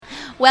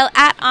Well,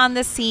 at On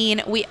the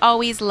Scene, we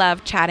always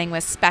love chatting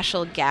with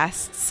special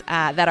guests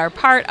that are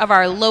part of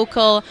our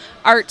local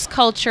arts,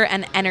 culture,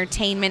 and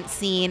entertainment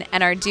scene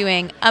and are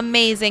doing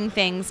amazing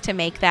things to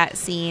make that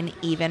scene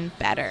even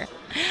better.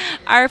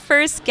 Our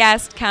first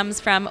guest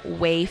comes from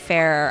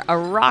Wayfarer, a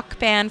rock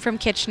band from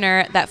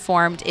Kitchener that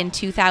formed in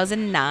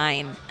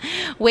 2009.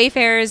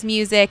 Wayfarer's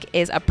music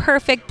is a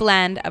perfect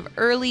blend of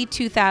early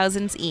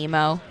 2000s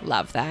emo,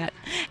 love that,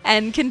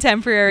 and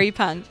contemporary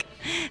punk.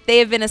 They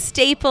have been a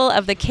staple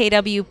of the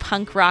KW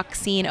punk rock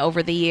scene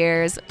over the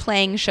years,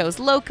 playing shows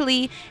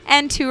locally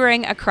and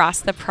touring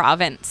across the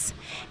province.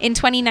 In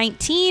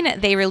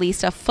 2019, they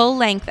released a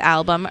full-length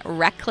album,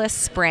 Reckless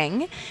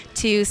Spring,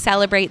 to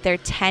celebrate their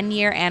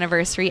 10-year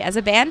anniversary as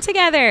a band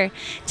together.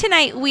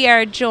 Tonight, we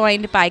are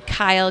joined by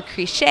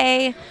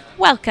KRISCHE.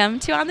 Welcome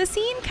to On the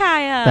Scene,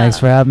 Kyle. Thanks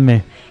for having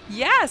me.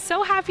 Yeah,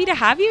 so happy to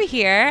have you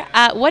here.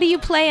 What do you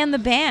play in the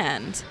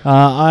band?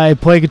 I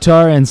play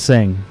guitar and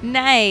sing.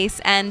 Nice.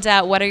 And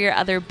what are your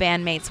other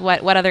bandmates?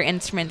 What other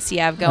instruments do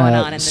you have going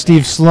on in the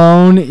Steve band?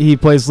 Sloan, he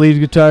plays lead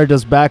guitar,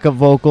 does backup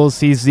vocals.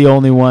 He's the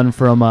only one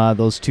from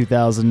those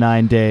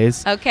 2009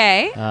 days.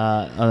 Okay.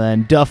 And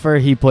then Duffer,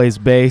 he plays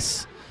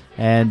bass.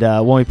 And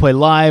when we play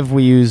live,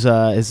 we use,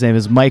 his name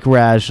is Mike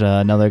Raj,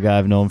 another guy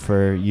I've known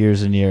for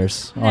years and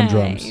years on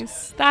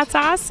drums. That's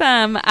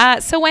awesome.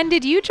 So when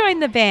did you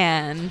join the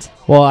band?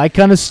 Well, I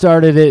kind of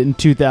started it in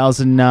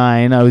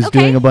 2009. I was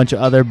doing a bunch of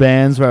other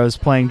bands where I was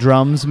playing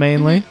drums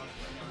mainly.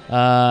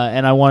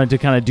 And I wanted to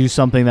kind of do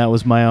something that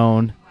was my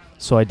own.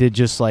 So I did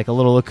just like a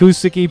little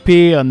acoustic EP,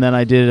 and then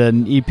I did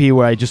an EP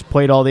where I just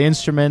played all the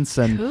instruments.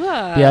 And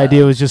the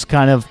idea was just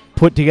kind of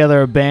put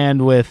together a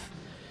band with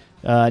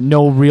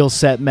no real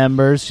set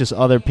members, just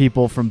other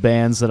people from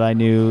bands that I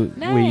knew.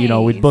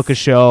 Nice. We'd book a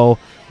show,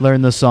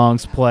 learn the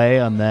songs, play,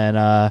 and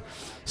then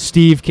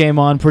Steve came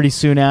on pretty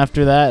soon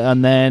after that,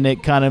 and then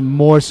it kind of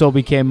more so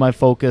became my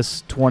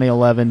focus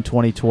 2011,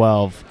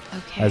 2012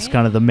 as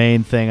kind of the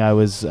main thing I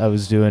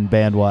was doing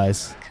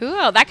band-wise.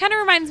 Cool. That kind of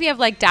reminds me of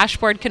like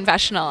Dashboard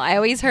Confessional. I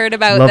always heard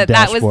about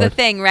that was the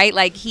thing, right?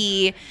 Like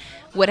he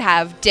would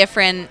have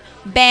different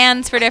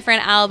bands for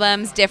different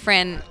albums,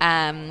 different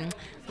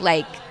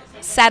like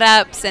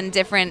setups and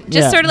different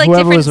sort of like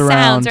different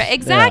sounds, right?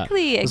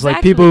 Exactly. It was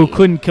like people who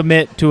couldn't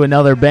commit to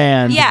another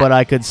band, but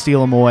I could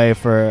steal them away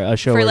for a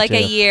show for or like two.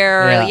 a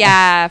year.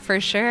 Yeah, for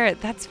sure.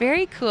 That's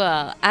very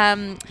cool.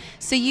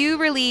 So you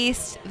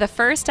released the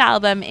first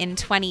album in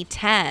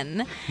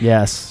 2010.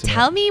 Yes.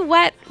 Tell me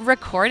what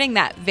recording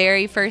that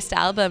very first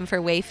album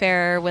for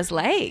Wayfarer was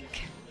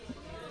like.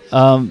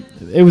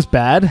 It was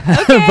bad.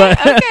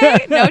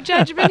 Okay. No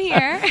judgment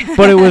here.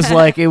 But it was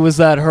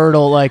that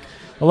hurdle, like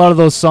a lot of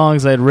those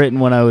songs I had written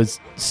when I was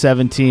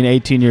 17,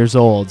 18 years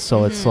old.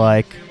 So it's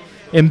like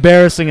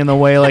embarrassing in the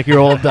way like your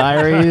old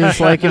diary is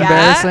like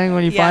embarrassing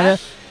when you find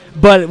it.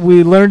 But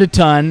we learned a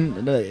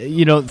ton.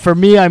 For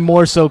me, I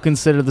more so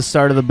consider the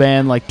start of the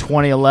band like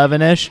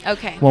 2011-ish.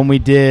 Okay. When we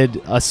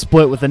did a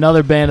split with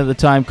another band at the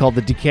time called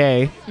The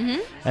Decay. Mm-hmm.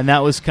 And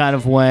that was kind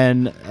of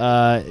when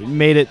it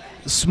made it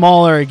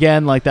smaller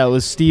again. Like that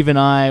was Steve and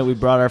I. We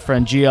brought our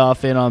friend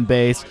Geoff in on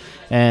bass.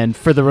 And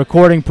for the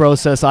recording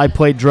process, I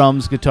played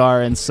drums,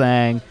 guitar, and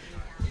sang.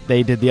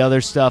 They did the other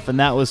stuff, and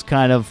that was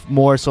kind of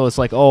more so it's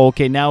like, oh,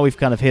 okay, now we've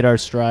kind of hit our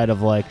stride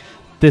of like,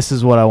 this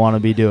is what I want to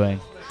be doing.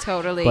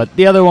 Totally. But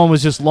the other one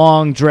was just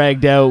long,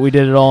 dragged out. We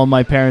did it all in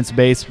my parents'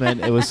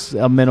 basement. It was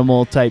a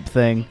minimal type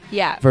thing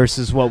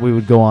versus what we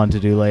would go on to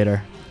do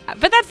later.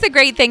 But that's the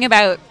great thing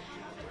about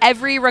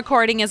every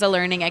recording is a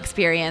learning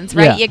experience,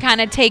 right? Yeah. You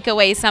kind of take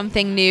away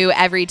something new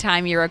every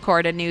time you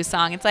record a new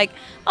song. It's like,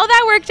 oh,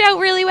 that worked out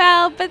really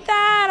well, but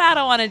I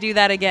don't want to do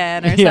and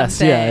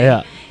something.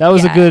 Yeah. That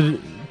was a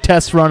good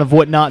test run of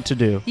what not to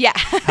do. Yeah.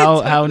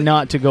 How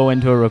not to go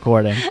into a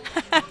recording.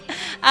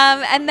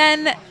 And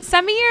then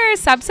some of your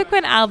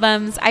subsequent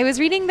albums, I was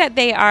reading that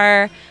they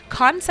are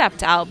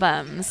concept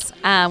albums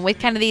with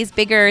kind of these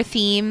bigger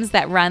themes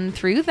that run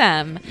through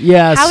them.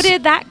 Yes. How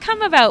did that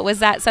come about? Was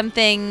that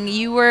something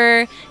you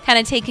were kind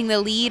of taking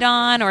the lead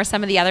on or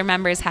some of the other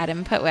members had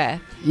input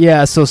with?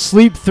 Yeah, so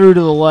Sleep Through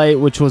to the Light,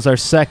 which was our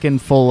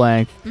second full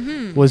length,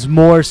 was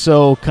more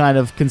so kind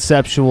of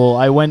conceptual.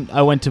 I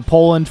went to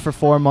Poland for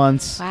 4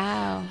 months.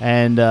 Wow.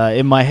 And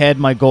in my head,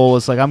 my goal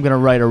was like, I'm going to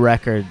write a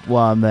record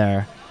while I'm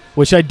there.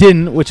 Which I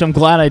didn't, which I'm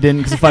glad I didn't,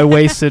 because if I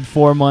wasted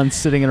 4 months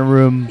sitting in a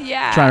room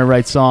trying to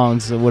write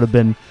songs, it would have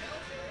been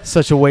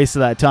such a waste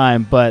of that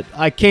time. But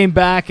I came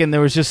back, and I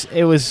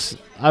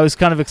was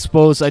kind of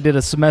exposed. I did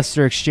a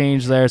semester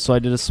exchange there, so I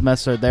did a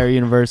semester at their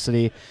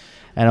university,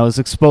 and I was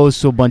exposed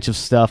to a bunch of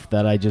stuff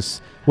that I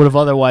just would have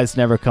otherwise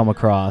never come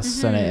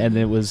across. And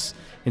it was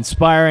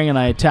inspiring, and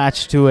I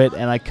attached to it,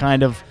 and I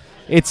kind of,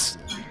 it's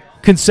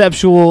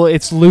conceptual,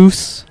 it's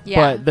loose,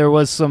 but there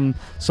was some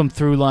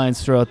through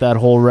lines throughout that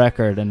whole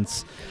record. And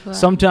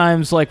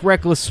sometimes like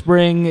Reckless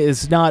Spring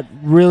is not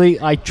really,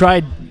 I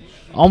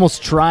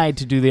almost tried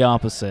to do the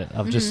opposite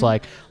of just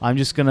like, I'm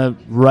just gonna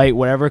write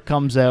whatever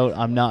comes out.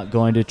 I'm not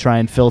going to try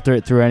and filter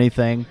it through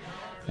anything.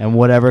 and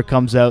whatever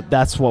comes out,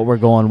 that's what we're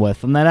going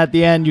with. And then at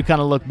the end, you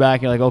kind of look back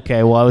and you're like,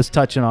 okay, well, I was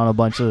touching on a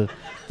bunch of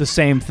the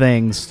same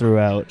things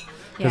throughout.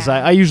 Because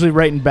I usually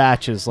write in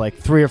batches, like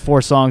 3 or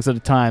 4 songs at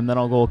a time. Then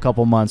I'll go a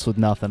couple months with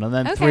nothing. And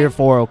then 3 or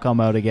 4 will come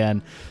out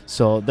again.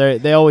 So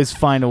they always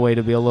find a way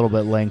to be a little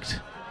bit linked.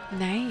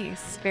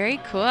 Nice.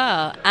 Very cool.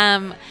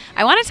 I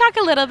want to talk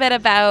a little bit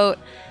about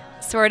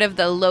sort of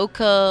the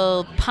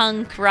local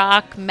punk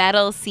rock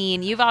metal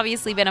scene. You've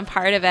obviously been a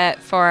part of it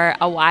for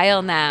a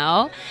while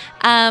now.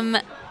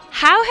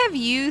 How have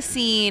you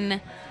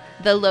seen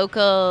the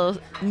local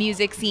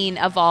music scene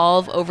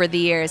evolve over the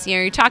years? You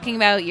know, you're talking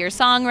about your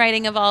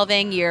songwriting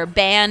evolving, your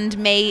band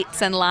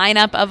mates and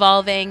lineup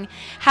evolving.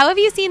 How have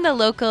you seen the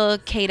local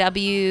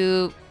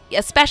KW,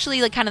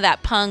 especially like kind of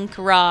that punk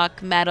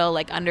rock metal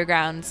like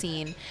underground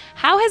scene?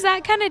 How has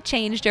that kind of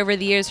changed over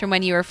the years from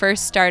when you were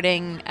first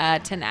starting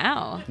to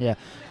now? Yeah.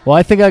 Well,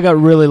 I think I got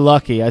really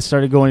lucky. I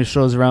started going to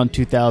shows around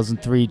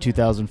 2003,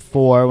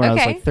 2004 when I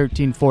was like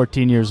 13,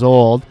 14 years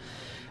old.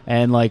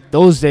 And like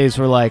those days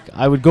were like,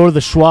 I would go to the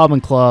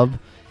Schwaben Club.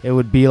 It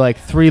would be like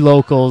 3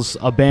 locals,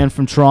 a band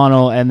from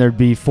Toronto, and there'd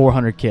be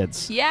 400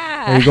 kids.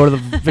 Yeah. Or you go to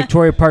the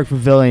Victoria Park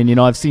Pavilion. You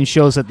know, I've seen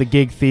shows at the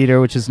Gig Theater,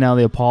 which is now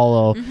the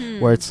Apollo,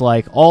 where it's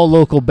like all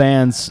local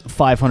bands,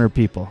 500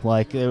 people.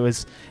 Like it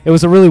was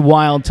a really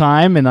wild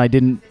time, and I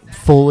didn't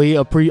fully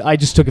I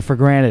just took it for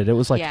granted. It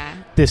was like,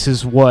 this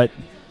is what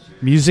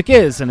music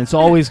is, and it's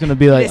always going to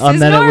be like.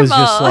 And then normal. It was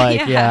just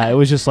like, it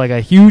was just like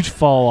a huge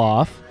fall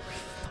off.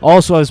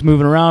 Also, I was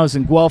moving around. I was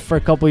in Guelph for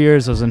a couple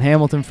years. I was in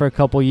Hamilton for a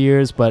couple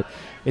years, but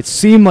it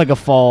seemed like a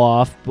fall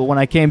off. But when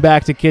I came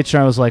back to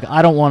Kitchener, I was like,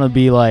 I don't want to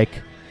be like.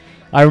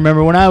 I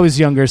remember when I was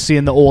younger,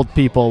 seeing the old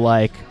people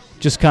like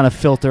just kind of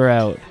filter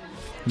out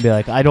and be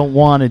like, I don't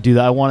want to do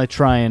that. I want to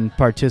try and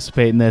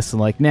participate in this.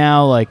 And like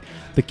now, like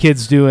the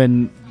kids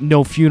doing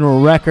No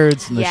Funeral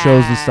Records and the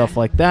shows and stuff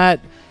like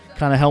that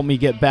kind of helped me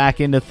get back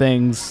into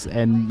things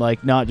and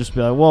like not just be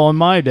like, well, in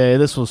my day,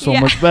 this was so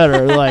much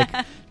better. Like.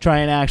 Try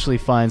and actually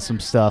find some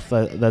stuff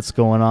that's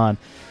going on.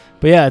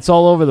 But yeah, it's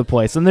all over the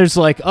place. And there's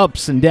like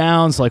ups and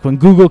downs. Like when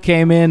Google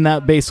came in,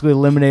 that basically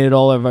eliminated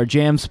all of our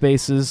jam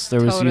spaces. There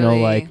was, you know,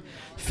 like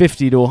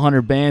 50 to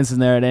 100 bands in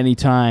there at any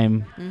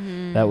time.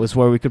 That was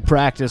where we could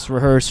practice,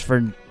 rehearse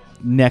for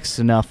next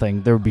to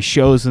nothing. There would be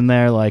shows in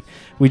there. Like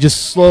we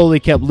just slowly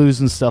kept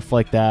losing stuff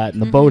like that.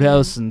 And the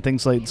Boathouse and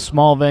things like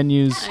small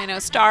venues. I know,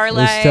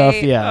 Starlight. Stuff.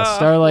 Yeah,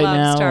 Starlight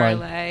now.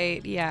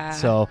 Starlight, yeah.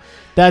 So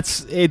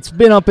it's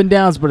been up and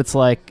downs, but it's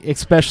like,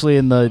 especially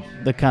in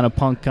the kind of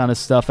punk kind of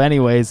stuff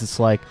anyways, it's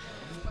like,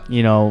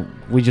 you know,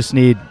 we just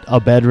need a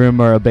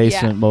bedroom or a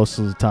basement most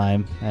of the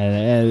time,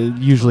 and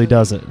it usually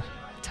does it.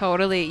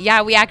 Totally.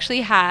 Yeah, we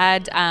actually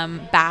had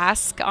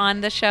Basque on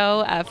the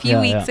show a few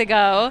weeks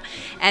ago,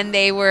 and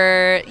they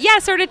were,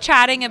 sort of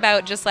chatting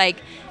about just like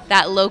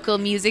that local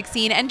music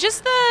scene and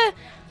just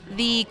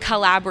the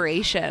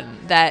collaboration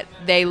that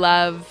they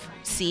love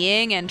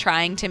seeing and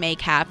trying to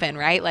make happen,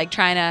 right? Like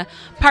trying to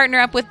partner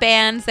up with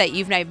bands that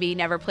you've maybe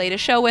never played a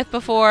show with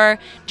before,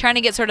 trying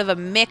to get sort of a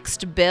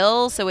mixed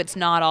bill so it's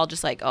not all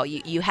just like, oh,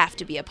 you have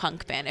to be a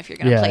punk band if you're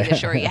going to play the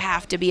show, or you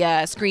have to be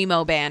a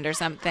screamo band or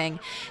something.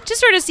 Just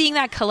sort of seeing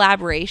that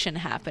collaboration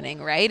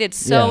happening, right? It's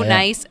so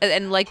nice.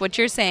 And like what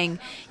you're saying,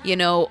 you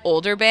know,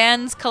 older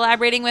bands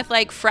collaborating with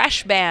like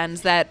fresh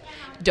bands that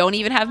don't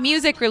even have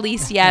music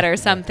released yet or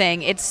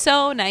something. It's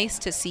so nice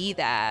to see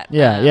that.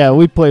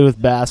 We played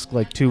with Basque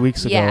like 2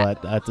 weeks ago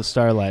at the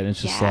Starlight, and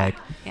it's just like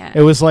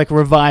it was like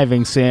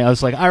reviving seeing. I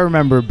was like, I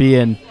remember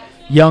being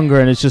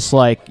younger, and it's just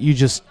like you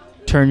just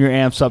turn your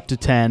amps up to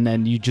 10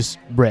 and you just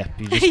rip,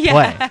 you just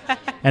play,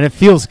 and it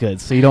feels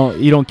good. So you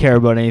don't care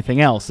about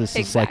anything else. It's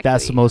just like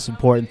that's the most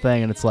important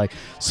thing. And it's like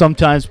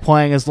sometimes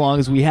playing as long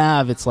as we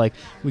have, it's like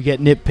we get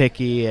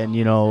nitpicky and,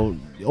 you know,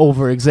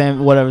 over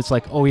examine whatever. It's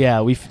like, oh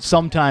yeah,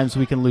 sometimes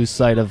we can lose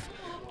sight of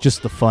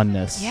just the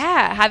funness.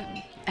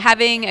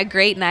 Having a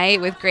great night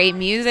with great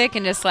music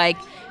and just like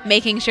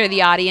making sure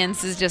the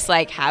audience is just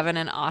like having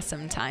an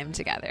awesome time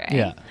together,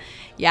 right?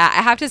 Yeah,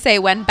 I have to say,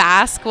 when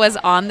Basque was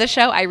on the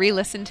show, I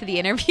re-listened to the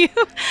interview.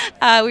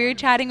 We were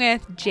chatting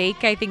with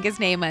Jake, I think his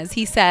name was.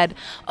 He said,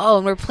 oh,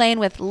 and we're playing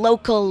with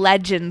local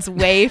legends,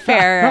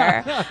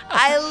 Wayfarer.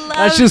 I loved it.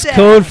 That's just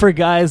code for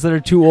guys that are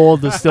too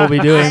old to still be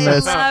doing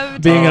this,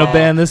 being in a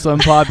band this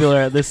unpopular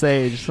at this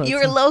age. You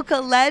were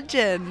local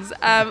legends.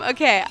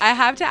 Okay, I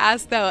have to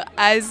ask, though,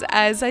 as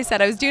I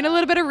said, I was doing a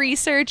little bit of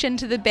research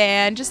into the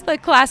band, just the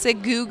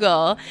classic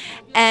Google,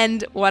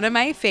 and one of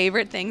my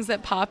favorite things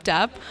that popped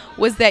up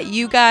was that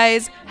you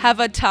guys have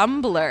a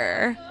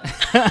Tumblr.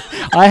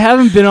 I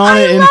haven't been on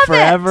it in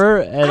forever,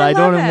 and I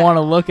don't even want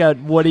to look at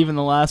what even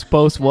the last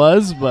post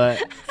was,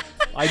 but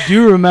I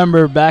do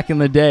remember back in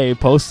the day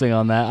posting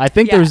on that. I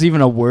think there's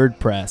even a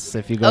WordPress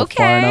if you go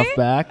far enough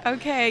back.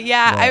 Okay,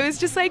 yeah. I was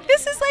just like,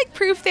 this is like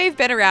proof they've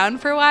been around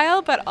for a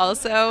while, but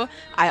also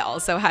I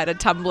also had a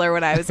Tumblr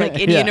when I was like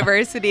in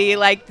university,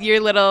 like your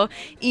little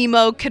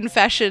emo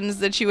confessions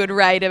that you would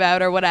write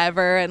about or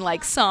whatever, and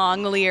like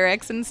song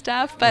lyrics and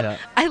stuff. But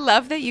I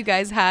love that you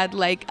guys had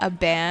like a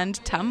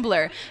band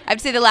Tumblr.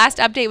 I'd say the last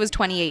update was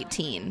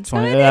 2018. So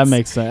that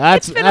makes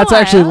sense. That's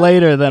actually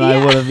later than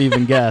I would have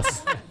even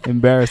guessed.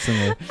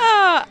 Embarrassingly.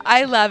 Oh,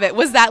 I love it.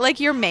 Was that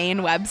like your main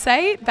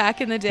website back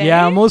in the day?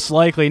 Yeah, most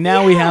likely.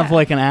 Now we have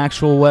like an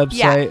actual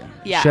website.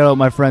 Shout out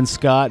my friend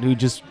Scott, who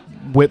just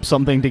whipped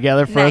something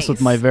together for us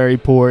with my very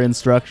poor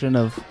instruction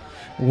of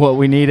what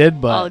we needed.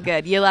 But all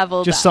good. You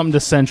leveled just up. Something to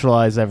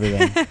centralize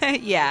everything.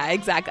 Yeah,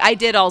 exactly. I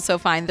did also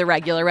find the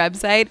regular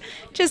website.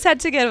 Just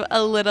had to give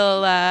a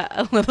little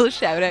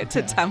shout out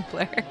to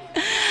Tumblr.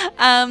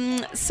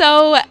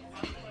 So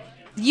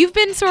you've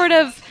been sort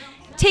of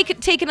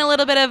taken a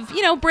little bit of,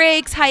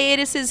 breaks,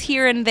 hiatuses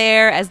here and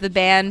there as the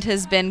band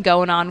has been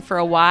going on for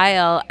a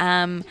while.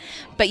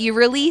 But you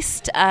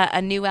released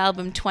a new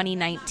album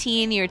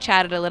 2019. You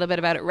chatted a little bit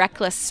about it,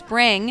 Reckless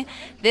Spring.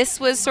 This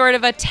was sort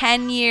of a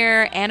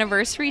 10-year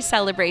anniversary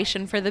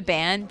celebration for the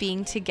band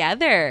being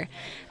together.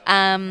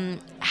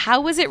 How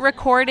was it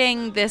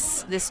recording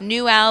this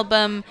new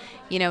album?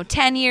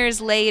 10 years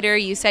later,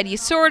 you said you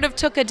sort of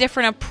took a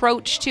different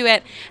approach to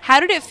it. How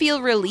did it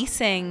feel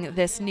releasing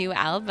this new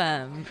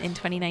album in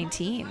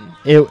 2019?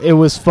 It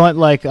was fun.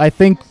 Like, I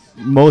think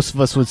most of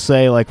us would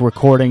say, like,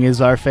 recording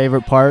is our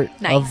favorite part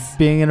of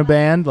being in a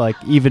band, like,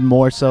 even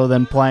more so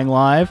than playing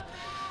live.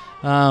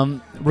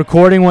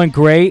 Recording went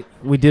great.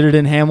 We did it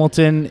in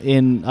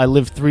Hamilton. I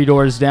lived 3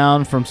 doors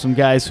down from some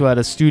guys who had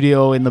a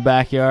studio in the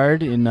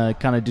backyard in a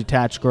kind of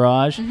detached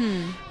garage.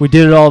 Mm-hmm. We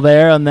did it all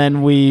there, and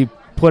then we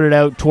put it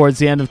out towards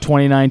the end of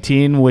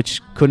 2019,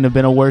 which couldn't have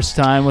been a worse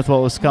time with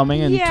what was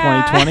coming in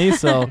 2020.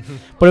 So,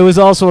 but it was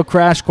also a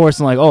crash course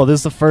in like,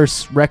 this is the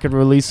first record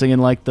releasing in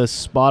like the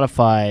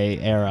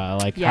Spotify era.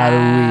 Like,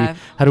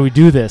 how do we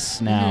do this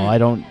now?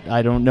 Mm-hmm.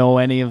 I don't know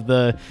any of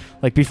the,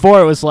 like,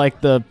 before it was like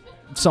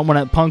someone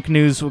at Punk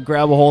News would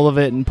grab a hold of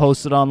it and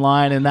post it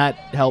online, and that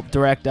helped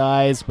direct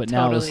eyes. But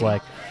now it's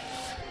like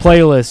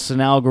playlists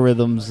and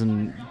algorithms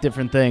and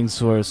different things.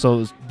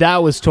 So that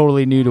was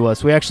totally new to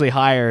us. We actually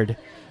hired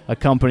a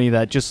company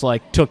that just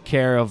like took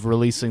care of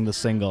releasing the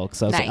single,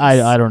 because I was like,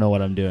 I don't know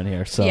what I'm doing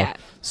here, so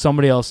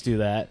somebody else do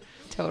that.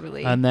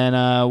 Totally. And then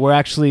we're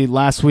actually,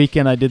 last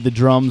weekend I did the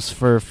drums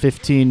for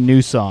 15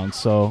 new songs,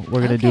 so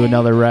we're gonna do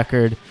another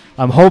record.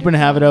 I'm hoping to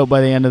have it out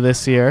by the end of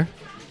this year.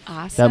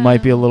 Awesome. That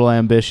might be a little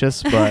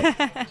ambitious,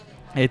 but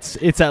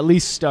it's at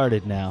least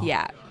started now.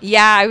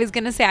 Yeah, I was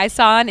going to say, I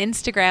saw on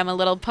Instagram a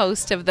little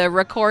post of the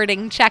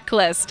recording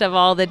checklist of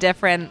all the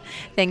different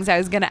things. I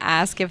was going to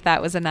ask if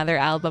that was another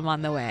album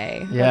on the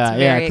way.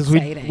 Yeah, because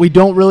we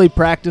don't really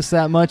practice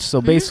that much. So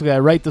basically, I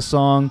write the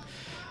song,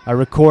 I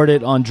record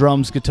it on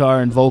drums,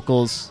 guitar, and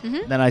vocals.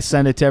 Mm-hmm. Then I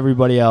send it to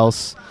everybody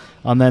else.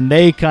 And then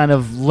they kind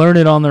of learn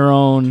it on their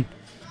own,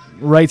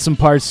 write some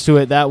parts to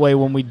it. That way,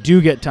 when we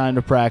do get time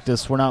to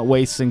practice, we're not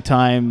wasting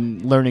time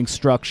learning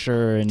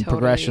structure and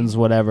progressions,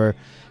 whatever.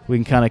 We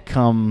can kind of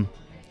come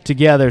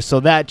together.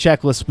 So that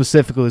checklist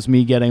specifically was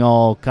me getting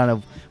all kind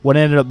of what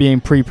ended up being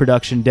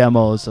pre-production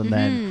demos, and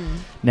then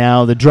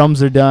now the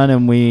drums are done,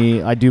 and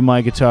I do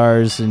my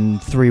guitars in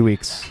 3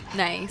 weeks.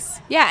 Nice.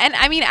 Yeah, and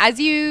I mean, as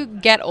you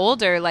get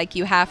older, like,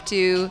 you have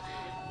to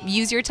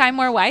use your time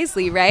more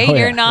wisely, right?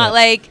 You're not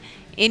like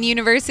in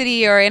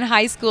university or in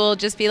high school,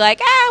 just be like,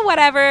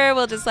 whatever,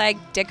 we'll just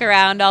like dick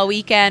around all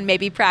weekend,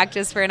 maybe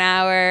practice for an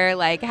hour,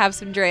 like have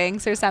some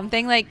drinks or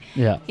something. Like,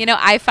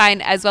 I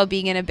find as well,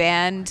 being in a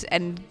band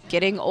and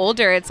getting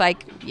older, it's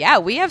like,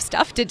 we have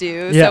stuff to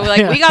do. So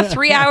like, we got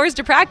 3 hours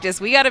to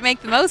practice. We got to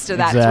make the most of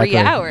that 3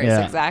 hours.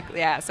 Exactly.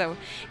 Yeah. So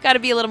got to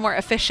be a little more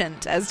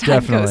efficient as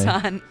time goes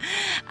on.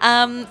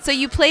 So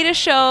you played a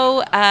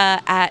show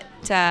at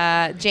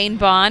Jane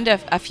Bond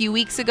a few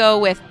weeks ago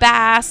with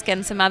Basque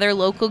and some other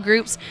local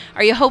groups.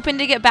 Are you hoping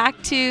to get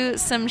back to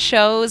some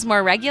shows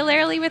more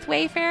regularly with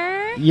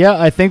Wayfarer? Yeah,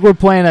 I think we're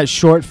playing at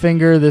Short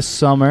Finger this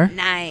summer.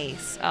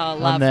 Nice. Oh,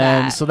 love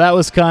that. So that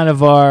was kind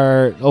of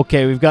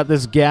we've got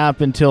this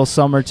gap until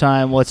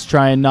summertime. Let's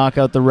try and knock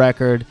out the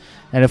record.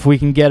 And if we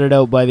can get it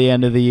out by the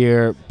end of the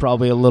year,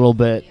 probably a little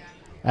bit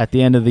at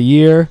the end of the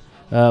year.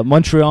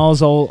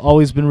 Montreal's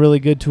always been really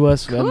good to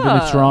us. Cool. We haven't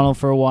been to Toronto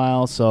for a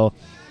while, so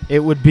it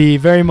would be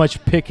very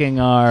much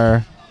picking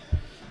our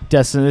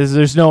destiny.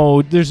 There's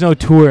no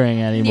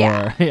touring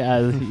anymore.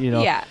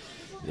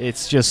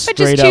 It's just but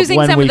straight just choosing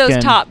up when some we of those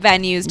can, top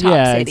venues,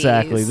 top cities.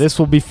 Exactly. This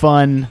will be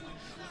fun.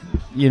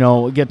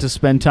 Get to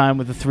spend time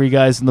with the 3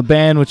 guys in the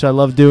band, which I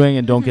love doing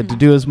and don't get to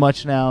do as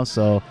much now.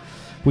 So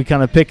we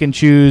kind of pick and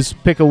choose,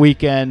 pick a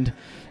weekend,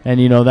 and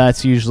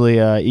that's usually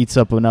eats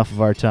up enough of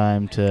our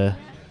time to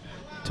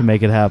to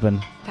make it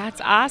happen.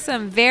 That's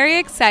awesome. Very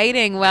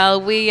exciting.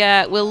 Well,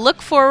 we'll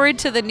look forward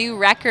to the new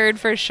record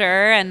for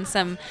sure, and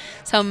some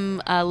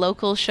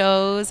local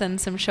shows and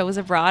some shows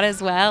abroad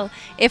as well.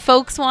 If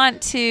folks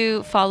want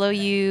to follow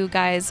you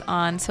guys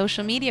on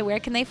social media, where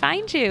can they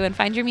find you and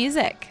find your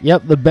music?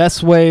 Yep, the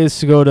best way is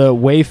to go to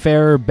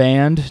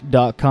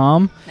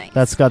wayfarerband.com. Nice.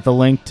 That's got the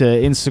link to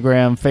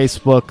Instagram,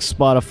 Facebook,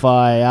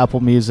 Spotify, Apple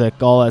Music,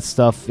 all that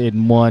stuff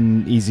in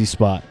one easy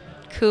spot.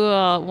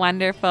 Cool.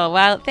 Wonderful.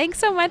 Well, thanks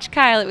so much,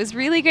 Kyle. It was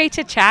really great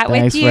to chat with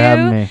you. Thanks for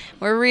having me.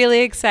 We're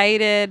really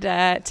excited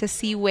to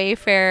see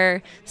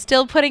Wayfarer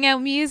still putting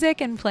out music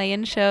and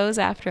playing shows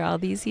after all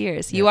these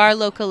years. You are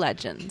local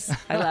legends.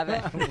 I love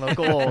it.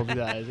 Local old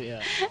guys,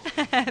 yeah.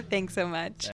 Thanks so much.